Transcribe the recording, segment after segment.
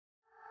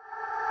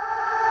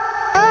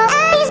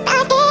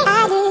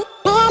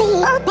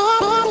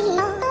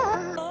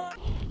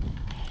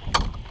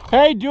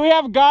Hey, do we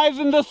have guys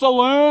in the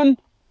saloon?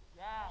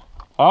 Yeah.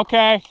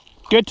 Okay,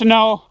 good to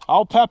know.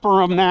 I'll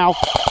pepper them now.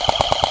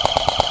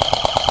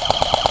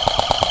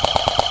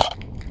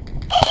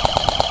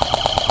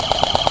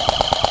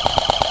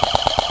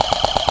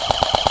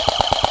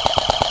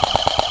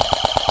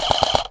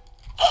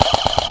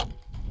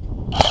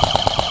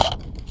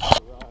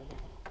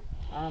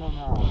 I don't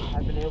know.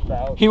 I've been able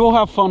to. He will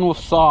have fun with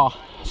Saw.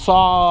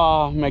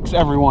 Saw makes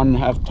everyone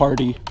have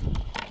party.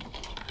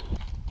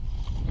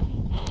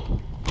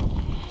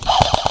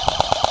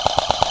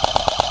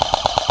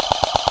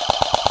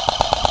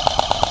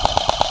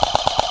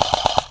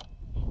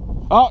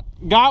 Oh,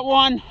 got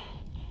one.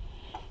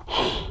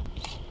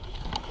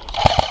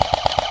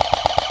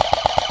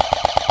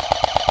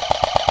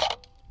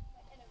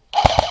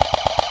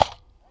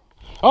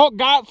 Oh,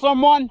 got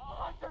someone.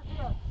 Hunter's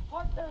here!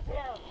 Hunter's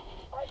here!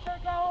 Hunter,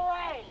 go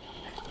away!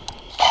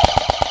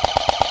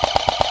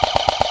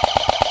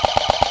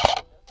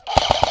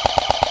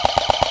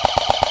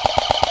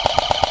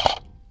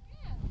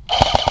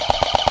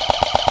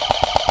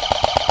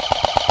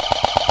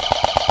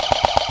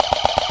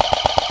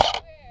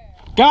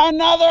 Got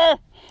another.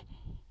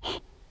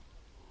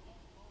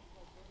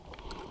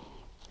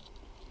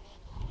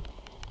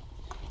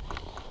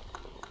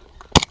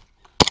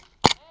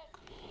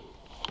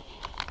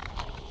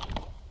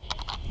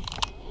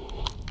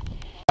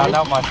 Found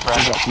out my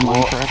friend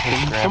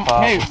his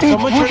grandpa. Hey,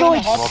 someone turn on the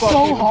hotspot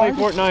so you can play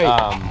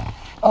Fortnite.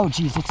 Oh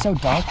geez, it's so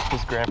dark.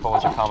 His grandpa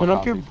was a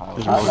kamikaze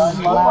pilot.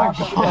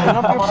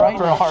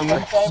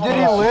 Did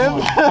he live?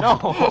 No.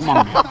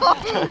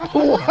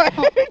 What?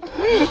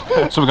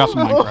 So we got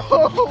some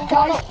Minecraft.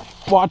 Guys,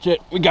 Watch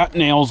it. We got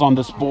nails on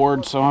this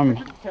board, so I'm.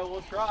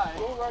 We'll try.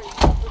 Go right.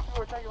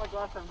 Like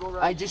last time. Go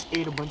right. I just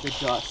ate a bunch of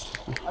dust.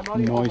 I'm not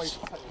even Nice.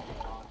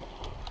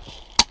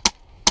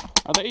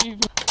 Are they even?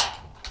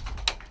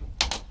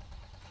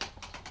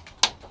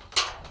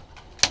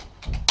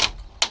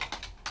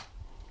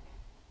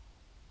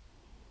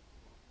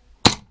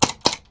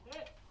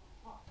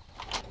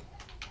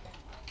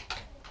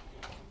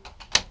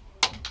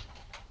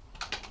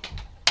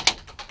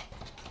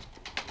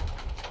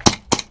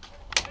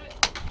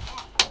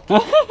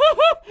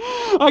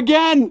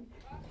 Again!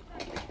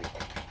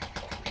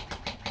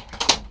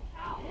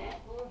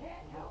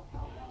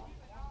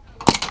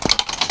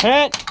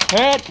 Hit,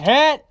 hit,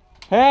 hit,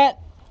 hit,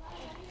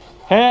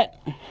 hit.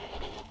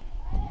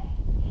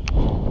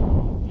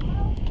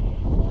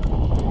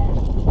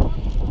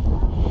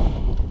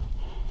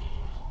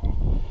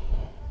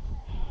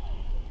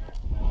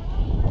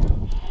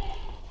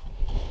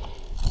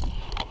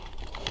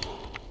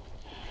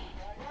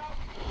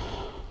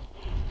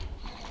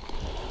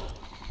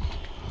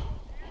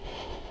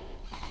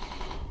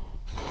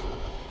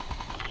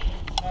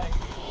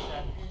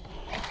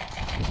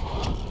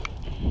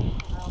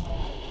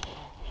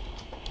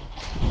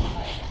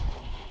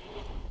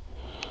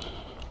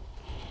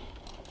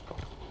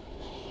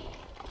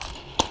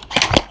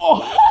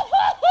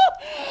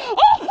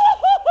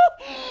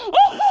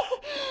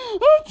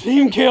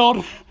 Team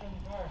killed.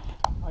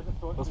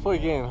 Let's play a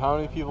game. How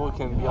many people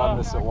can be on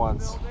this at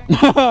once?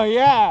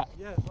 Yeah.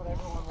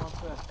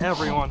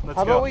 Everyone, let's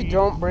How about we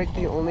don't break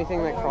the only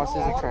thing that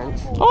crosses a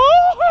trench?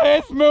 Oh,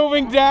 it's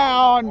moving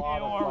down.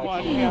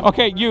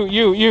 Okay,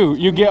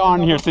 you get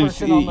on here since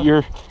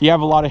you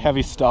have a lot of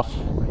heavy stuff.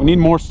 We need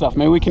more stuff.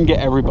 Maybe we can get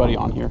everybody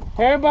on here.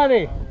 Hey,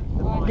 everybody!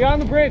 Get on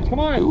the bridge, come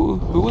on!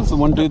 Who was the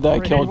one dude that I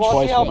killed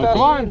twice?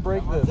 Come on!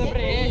 Break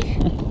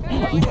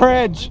this.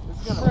 Bridge.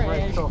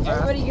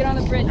 everybody get on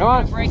the bridge. Come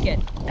on. Break it.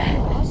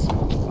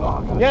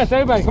 Yes,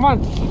 everybody, come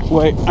on!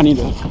 Wait, I need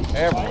to.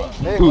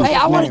 Hey,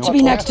 I want it to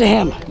be next to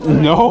him.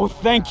 No,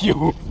 thank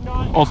you.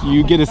 Also,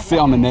 you get to sit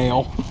on the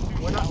nail.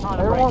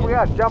 Everyone, we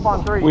gotta jump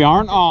on 3. We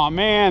aren't? Oh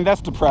man,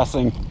 that's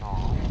depressing.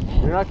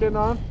 You're not getting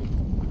on?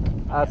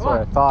 That's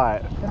what I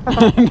thought.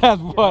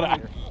 That's what I.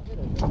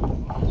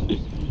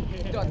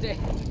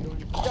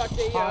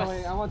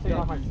 Finally, I want to take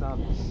off my stuff.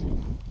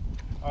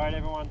 Alright,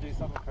 everyone, do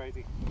something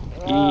crazy.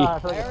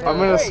 I'm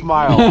gonna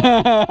smile.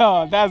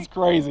 Oh, that's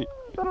crazy.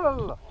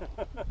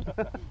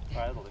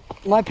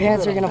 My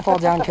pants are gonna fall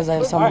down because I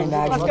have so many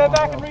bags. Let's go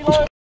back and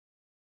reload.